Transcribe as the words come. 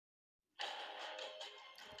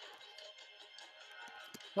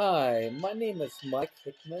Hi, my name is Mike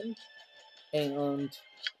Hickman, and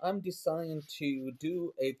I'm deciding to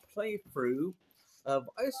do a playthrough of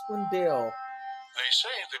Icewind Dale. They say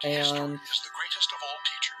that history is the greatest of all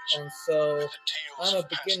teachers. And so I'm a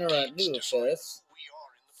beginner at new at this.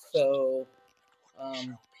 So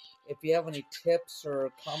if you have any tips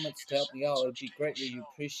or comments to help me out, it'd be greatly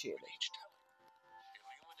appreciated.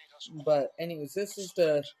 But anyways, this is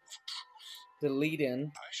the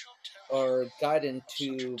lead-in or guide-in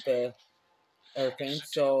to the everything.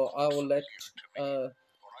 So I will let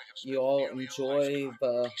you all enjoy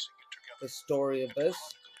the story of this.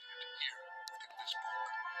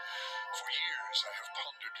 For years I have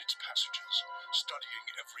pondered its passages, studying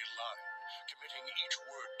every line, committing each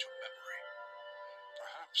word to memory.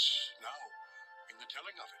 Perhaps now, in the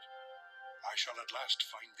telling of it, I shall at last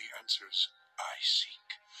find the answers I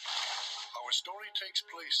seek. Our story takes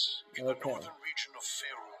place in the northern region of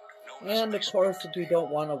Faerun, known as And of course, if you don't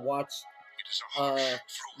want to watch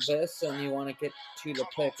this and you want to get to the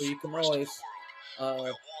playthrough, you can always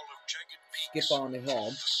skip on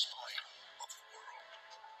ahead.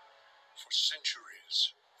 For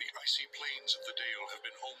centuries, the icy plains of the Dale have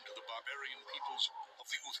been home to the barbarian peoples of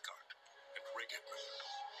the Uthgard and Regedman.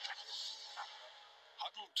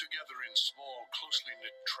 Huddled together in small, closely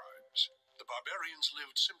knit tribes, the barbarians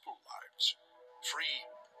lived simple lives, free,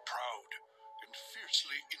 proud, and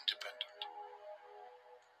fiercely independent.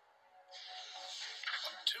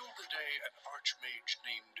 Until the day an archmage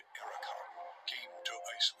named Ericon came to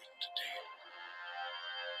Icewind Dale.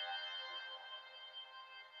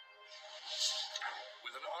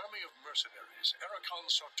 With an army of mercenaries, Ericon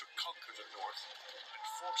sought to conquer the north and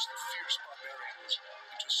force the fierce barbarians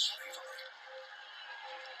into slavery.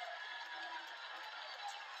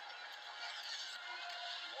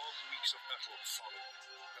 Long weeks of battle followed,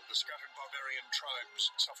 and the scattered barbarian tribes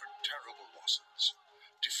suffered terrible losses.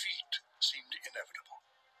 Defeat seemed inevitable.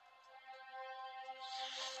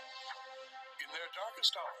 In their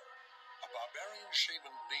darkest hour, a barbarian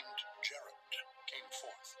shaman named Jared came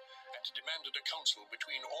forth and demanded a council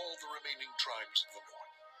between all the remaining tribes of the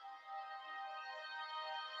north.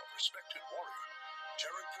 A respected warrior,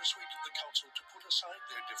 Jared persuaded the council to put aside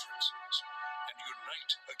their differences and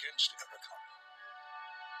unite against Ericon.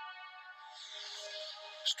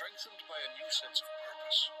 Strengthened by a new sense of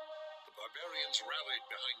purpose, the barbarians rallied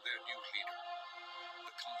behind their new leader.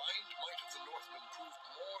 The combined might of the Northmen proved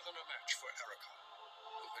more than a match for Ericon,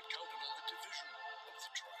 who had counted on the division of the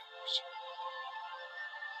tribes.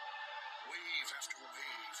 Wave after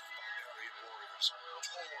wave of barbarian warriors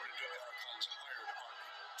tore into Ericon's hired army,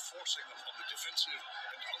 forcing them on the defensive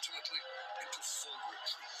and ultimately into full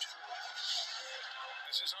retreat.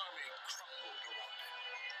 As his army crumbled around him,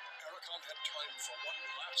 Ericon had time for one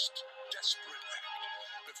last desperate act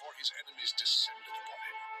before his enemies descended upon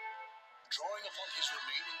him. Drawing upon his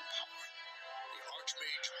remaining power, the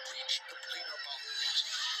Archmage breached the planar boundaries,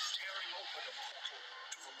 tearing open a portal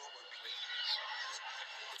to the lower planes.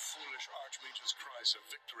 The foolish Archmage's cries of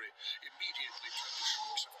victory immediately turned to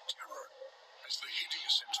shrieks of terror as the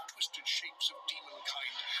hideous and twisted shapes of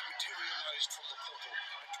demonkind materialized from the portal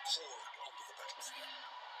and poured onto the battlefield.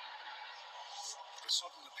 The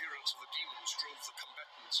sudden appearance of the demons drove the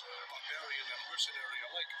combatants, barbarian and mercenary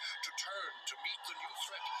alike, to turn to meet the new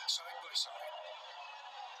threat side by side.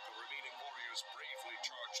 The remaining warriors bravely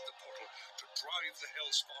charged the portal to drive the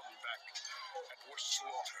hellspawn back and were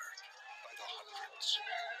slaughtered by the hundreds.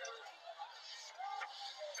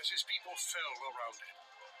 As his people fell around him,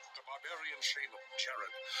 the barbarian shaman,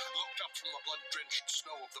 Jared, looked up from the blood-drenched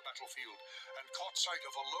snow of the battlefield and caught sight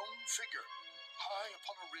of a lone figure high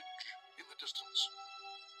upon a ridge in the distance.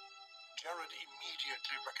 Jared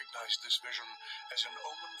immediately recognized this vision as an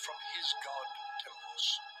omen from his god, Tempus,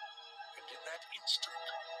 and in that instant,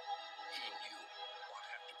 he knew what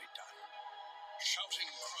had to be done. Shouting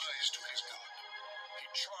cries to his god, he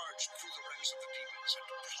charged through the ranks of the demons and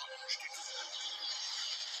plunged into the battle.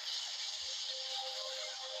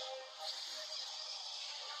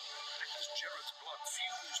 As Jared's blood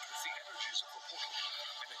fused with the energies of the portal,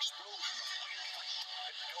 an explosion of white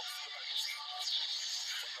light engulfed the battlefield.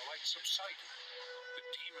 When the light subsided, the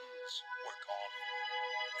demons were gone,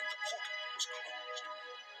 and the portal was closed.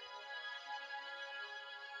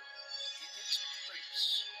 In its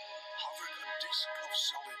place hovered a disc of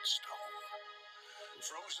solid stone.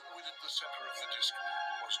 Frozen within the center of the disc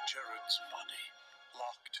was Jared's body,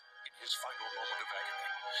 locked in his final moment of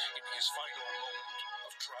agony, in his final moment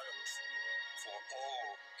of triumph for all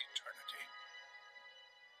eternity.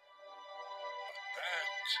 But that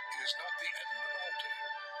is not the end of our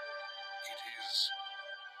tale. It is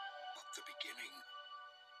but the beginning.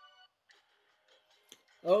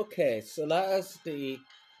 Okay, so that's the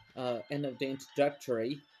end of the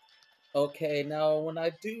introductory. Okay, now when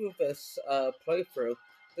I do this playthrough,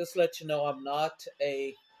 just let you know I'm not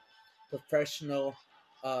a professional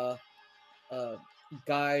uh, uh,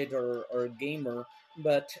 guide or gamer,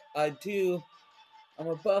 but I'm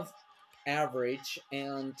above average,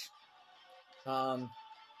 um,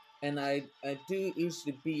 and I do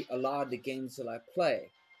usually beat a lot of the games that I play.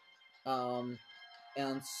 Um,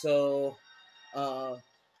 and so uh,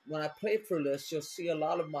 when I play through this, you'll see a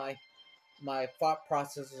lot of my thought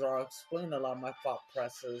processes, or I'll explain a lot of my thought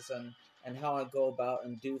processes and how I go about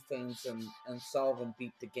and do things and solve and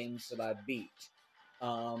beat the games that I beat.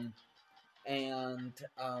 Um, and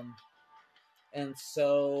and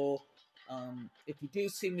so, if you do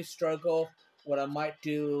see me struggle, what I might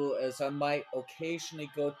do is I might occasionally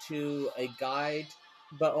go to a guide,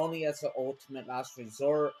 but only as an ultimate last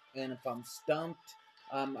resort. And if I'm stumped,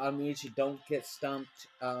 I usually don't get stumped.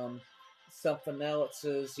 Something else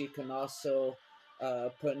is you can also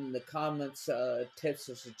put in the comments tips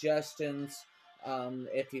or suggestions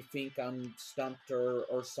if you think I'm stumped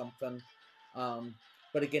or something. Um,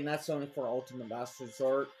 but again, that's only for ultimate last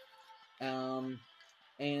resort. Um,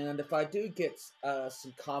 and if I do get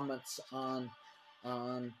some comments on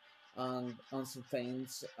on some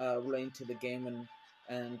things relating to the game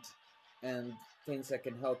and and things that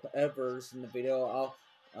can help others in the video,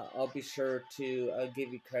 I'll be sure to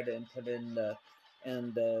give you credit and put in the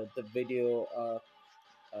video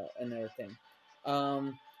and everything.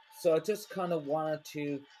 So I just kind of wanted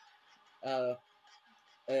to uh,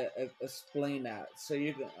 explain that. So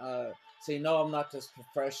you know I'm not just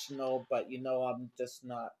professional, but you know I'm just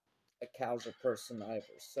not a casual person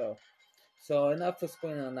either. So enough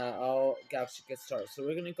explaining on that. I'll actually get started. So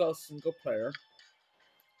we're gonna go single player,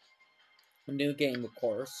 a new game of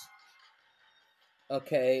course.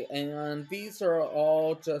 Okay, and these are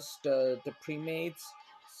all just the pre-mades.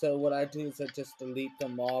 So what I do is I just delete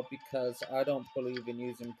them all because I don't believe in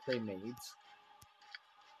using pre-mades.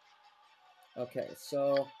 Okay,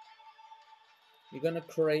 so you're gonna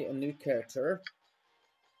create a new character.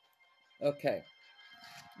 Okay,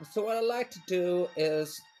 so what I like to do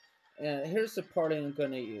is, here's the party I'm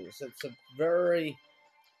going to use. It's a very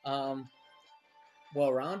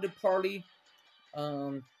well-rounded party.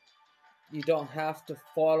 Um, you don't have to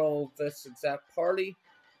follow this exact party,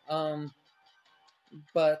 um,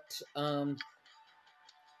 but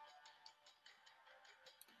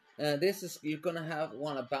this is you're going to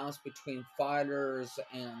want to bounce between fighters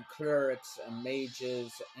and clerics and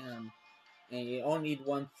mages, and you only need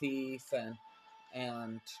one thief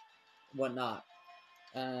and whatnot.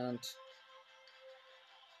 And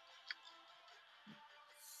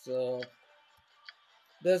so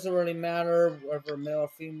doesn't really matter whether male or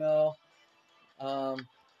female. Um,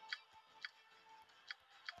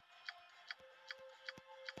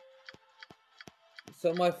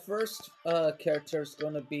 so my first character is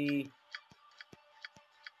going to be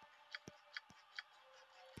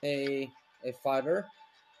a fighter,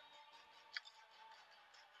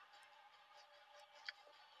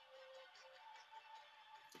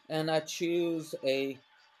 and I choose a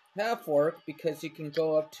half orc because you can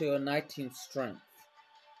go up to a 19 strength.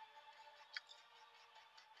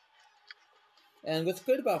 And what's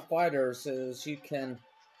good about fighters is you can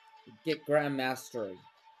get grand mastery.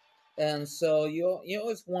 And so you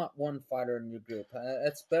always want one fighter in your group.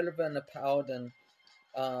 It's better than a paladin,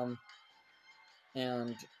 um,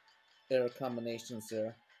 and there are combinations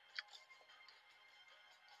there.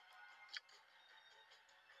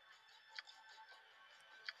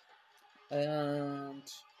 And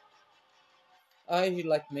I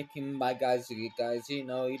like making my guys the good guys. You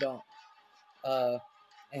know, you don't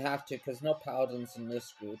have to because no paladins in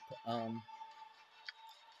this group.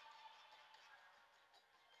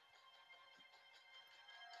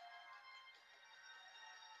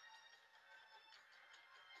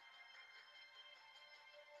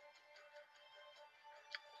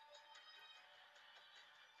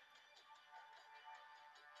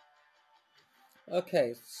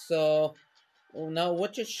 Okay, so now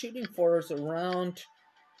what you're shooting for is around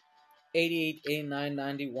 88, 89,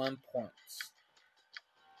 91 points.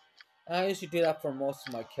 I usually do that for most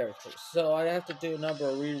of my characters. So I have to do a number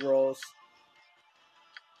of rerolls,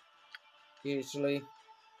 usually.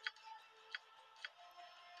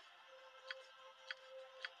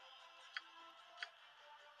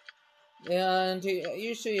 And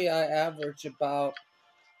usually I average about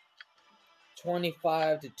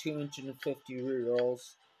 25 to 250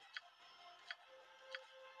 rerolls.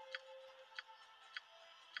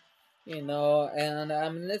 You know, and I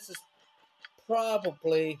mean, this is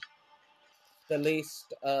probably the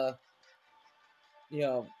least you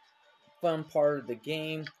know, fun part of the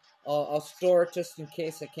game. I'll store it just in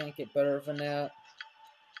case I can't get better than that.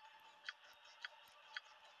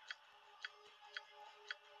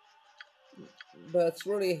 But it's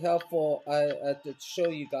really helpful to show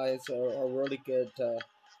you guys a really good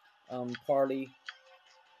party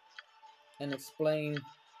and explain,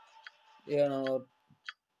 you know,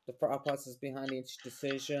 the thought process behind each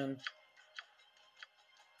decision.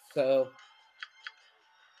 So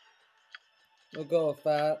we'll go with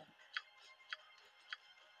that.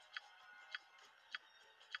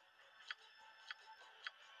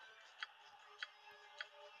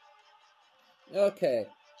 Okay,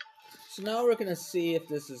 so now we're gonna see if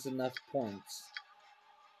this is enough points.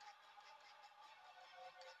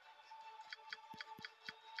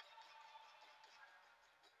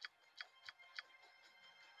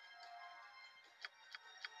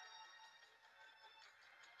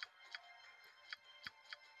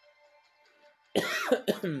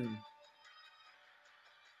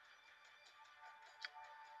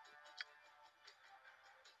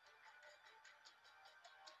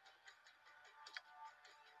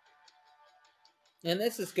 And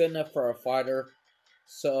this is good enough for a fighter,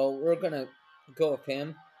 so we're gonna go with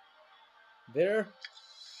him. There.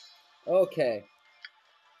 Okay.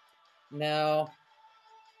 Now,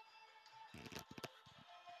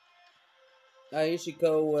 I usually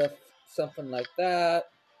go with something like that.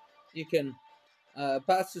 You can,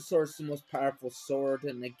 Bastard Sword is the most powerful sword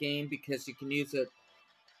in the game because you can use it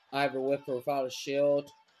either with or without a shield.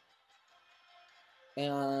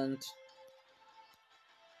 And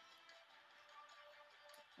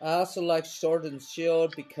I also like Sword and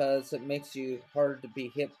Shield because it makes you harder to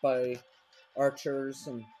be hit by archers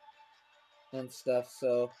and stuff,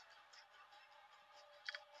 so.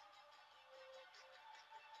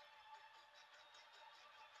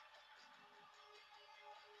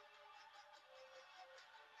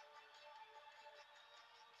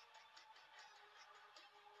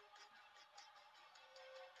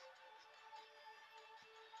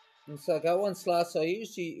 And so I got one slot, so I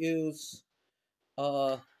usually use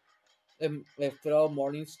if throw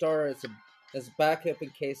Morningstar as backup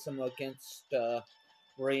in case I'm against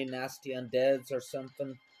really nasty undeads or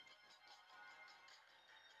something.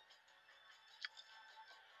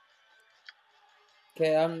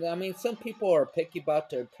 Okay, I mean some people are picky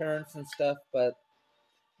about their appearance and stuff, but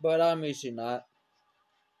I'm usually not.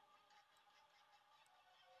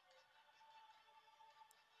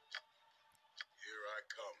 Here I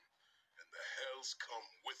come, and the hells come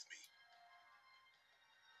with me.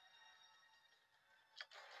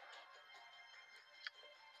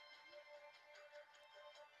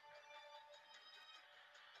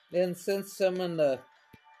 And since I'm in the,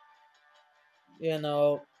 you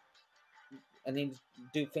know, I need to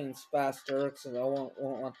do things faster because I won't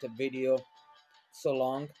want the video so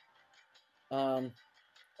long.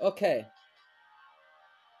 Okay.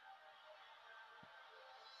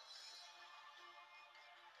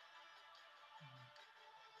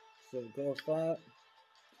 So go with that.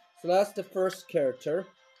 So that's the first character.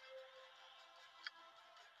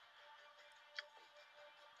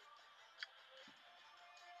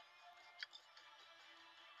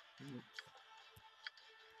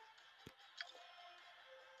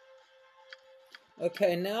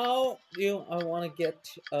 Okay, now I want to get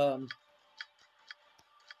a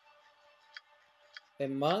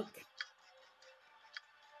monk.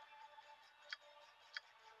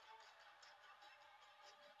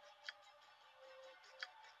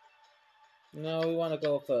 No, we want to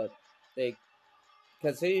go with a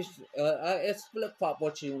because it's flip flop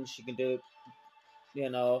what she can do.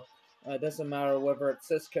 You know, it doesn't matter whether it's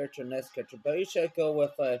this character or next character. But you should go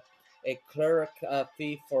with a cleric,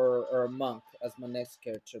 thief, or a monk as my next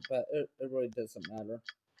character. But it really doesn't matter.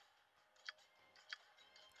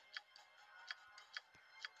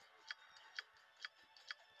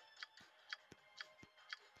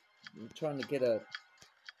 I'm trying to get a.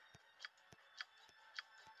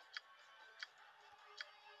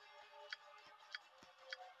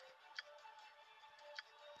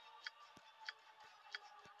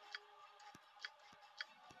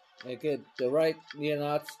 Good, the right,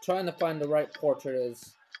 it's trying to find the right portrait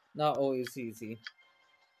is not always easy.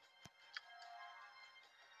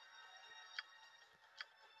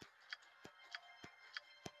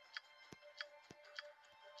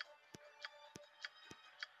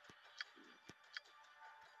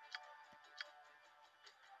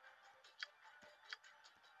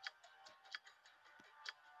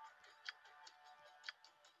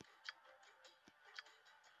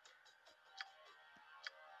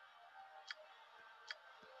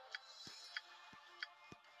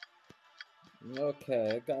 Okay,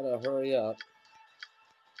 I gotta hurry up.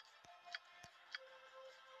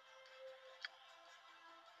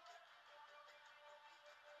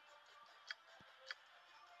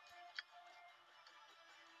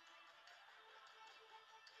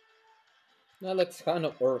 That looks kind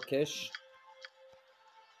of orcish.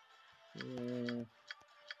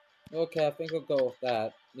 Okay, I think I'll go with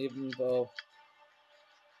that. Even though...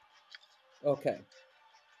 Okay.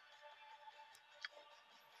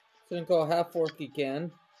 So then go half orc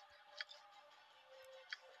again.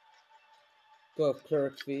 Go with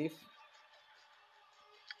cleric thief.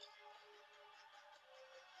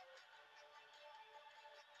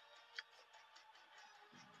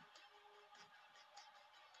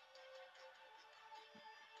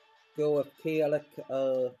 Go with chaotic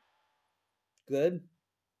good.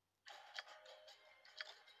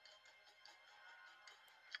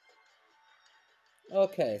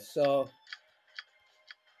 Okay, so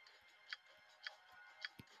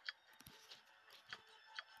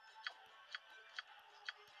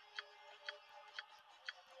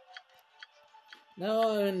now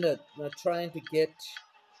I'm in the trying to get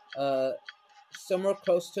somewhere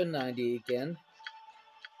close to 90 again.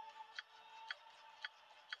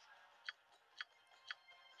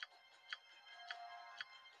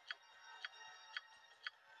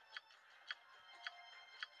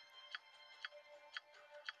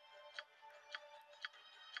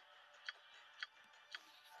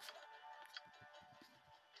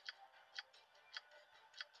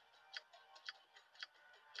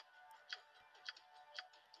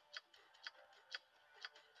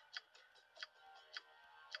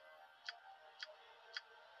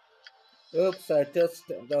 Oops, I just,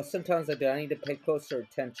 though sometimes I do, I need to pay closer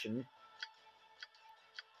attention.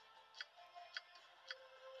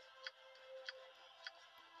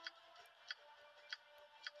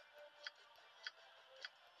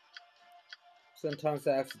 Sometimes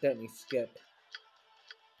I accidentally skip.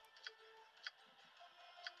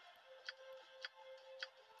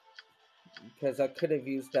 Because I could have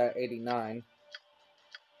used that 89.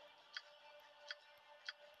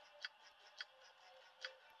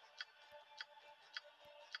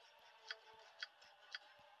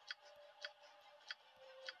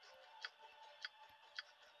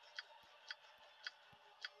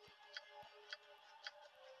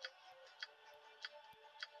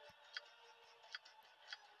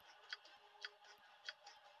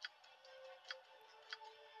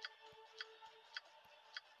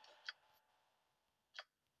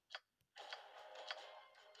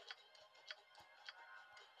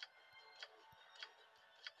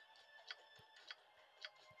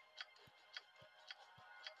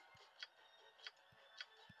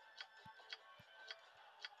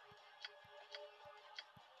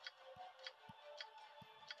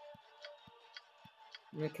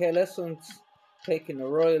 Okay, this one's taking a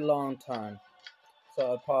really long time.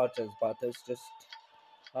 So I apologize about this, just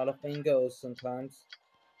how the thing goes sometimes.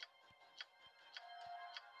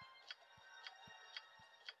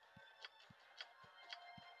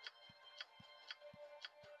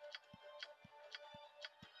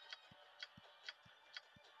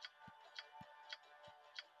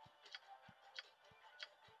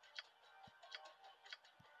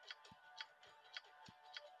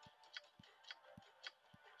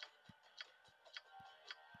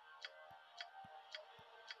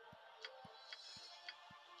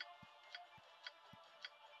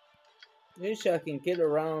 Usually I can get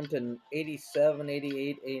around an 87,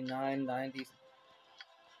 88, 89, 90.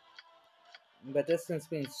 But this one's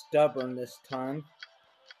being stubborn this time.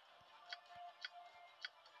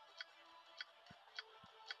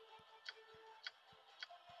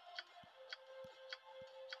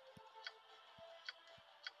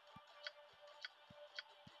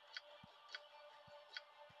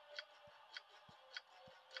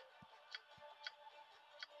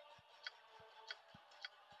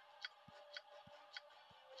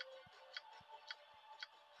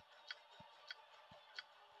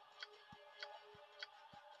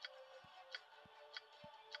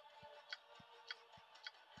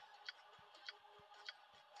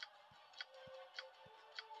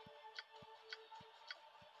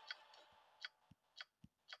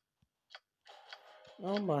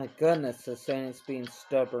 Oh my goodness, this thing is being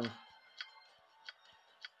stubborn.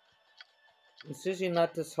 It's usually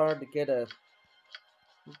not this hard to get a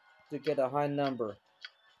high number.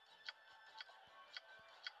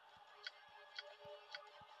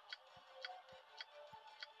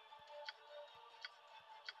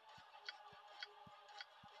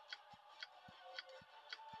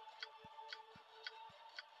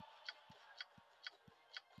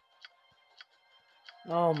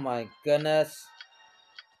 Oh my goodness.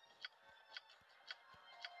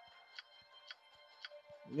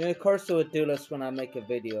 Yeah, of course I would do this when I make a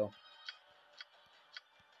video.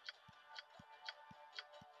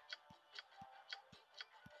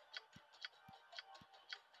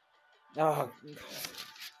 Oh.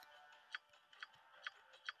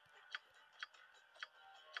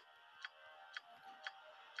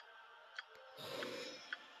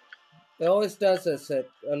 It always does this. It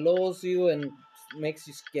lulls you and makes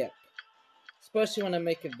you skip. Especially when I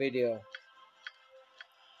make a video.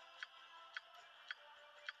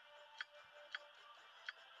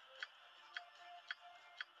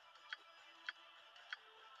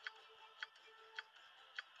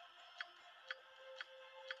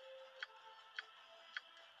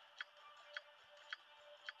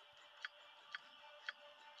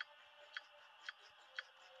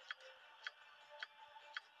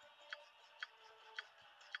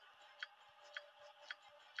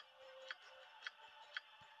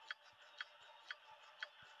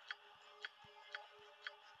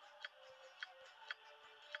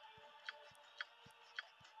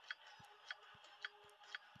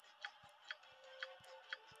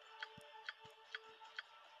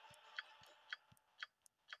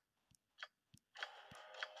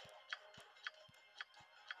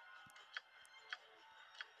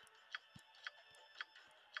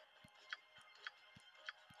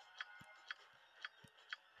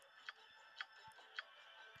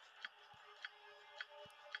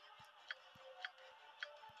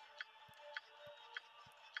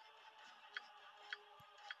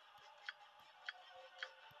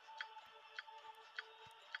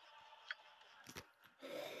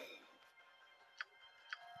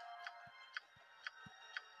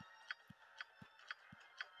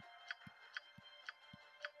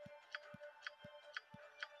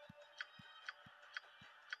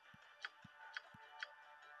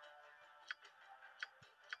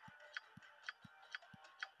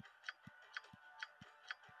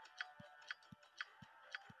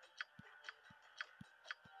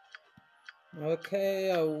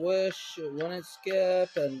 Okay, I wish it wouldn't skip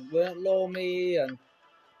and wouldn't lull me and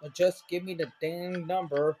just give me the dang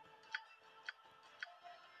number.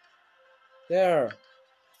 There.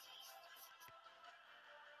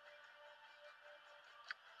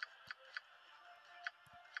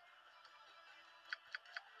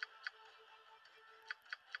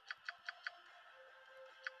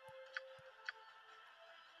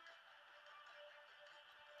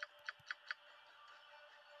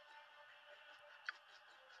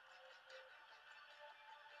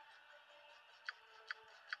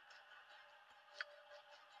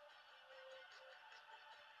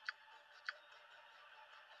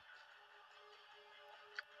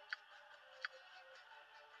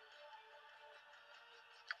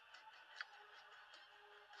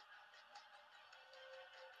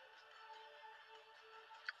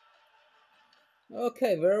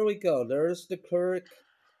 Okay, there we go. There's the cleric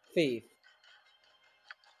thief.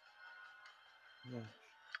 Yeah.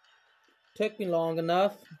 Took me long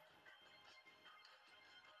enough.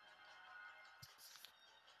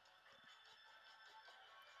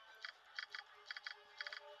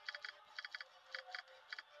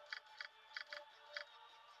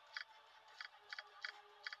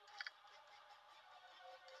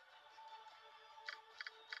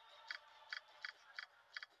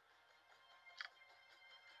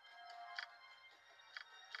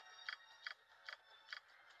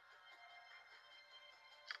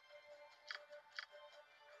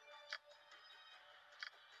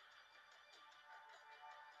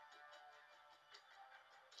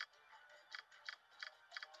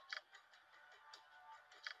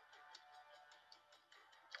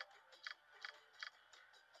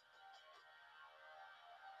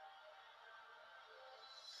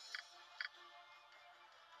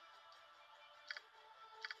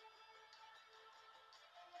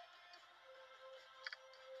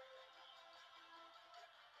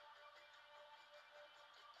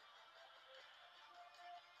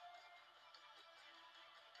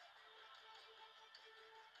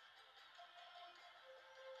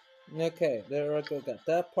 Okay, there I go. Got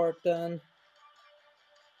that part done.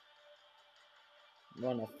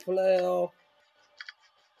 Run a flail.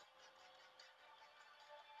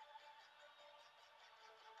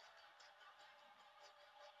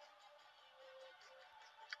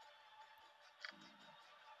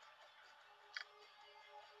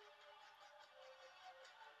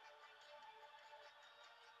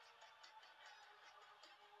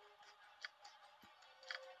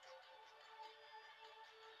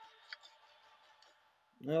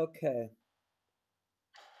 Okay.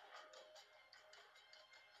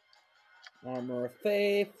 Armor of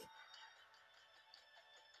Faith.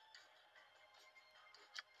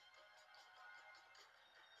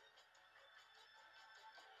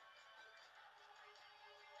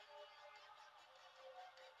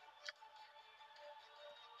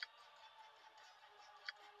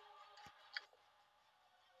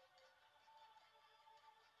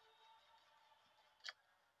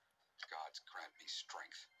 Gods grant me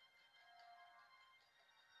strength.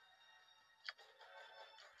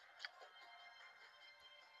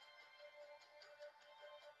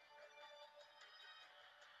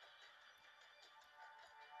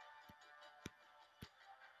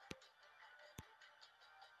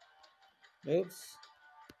 Oops.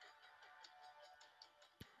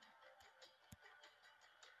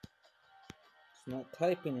 It's not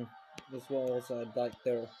typing as well as I'd like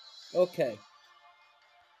there. Okay.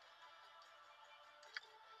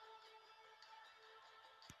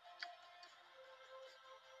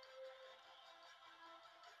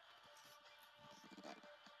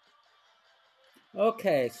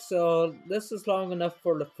 Okay, so this is long enough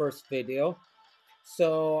for the first video.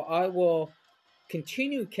 So I will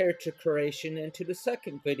continue character creation into the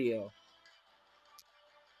second video.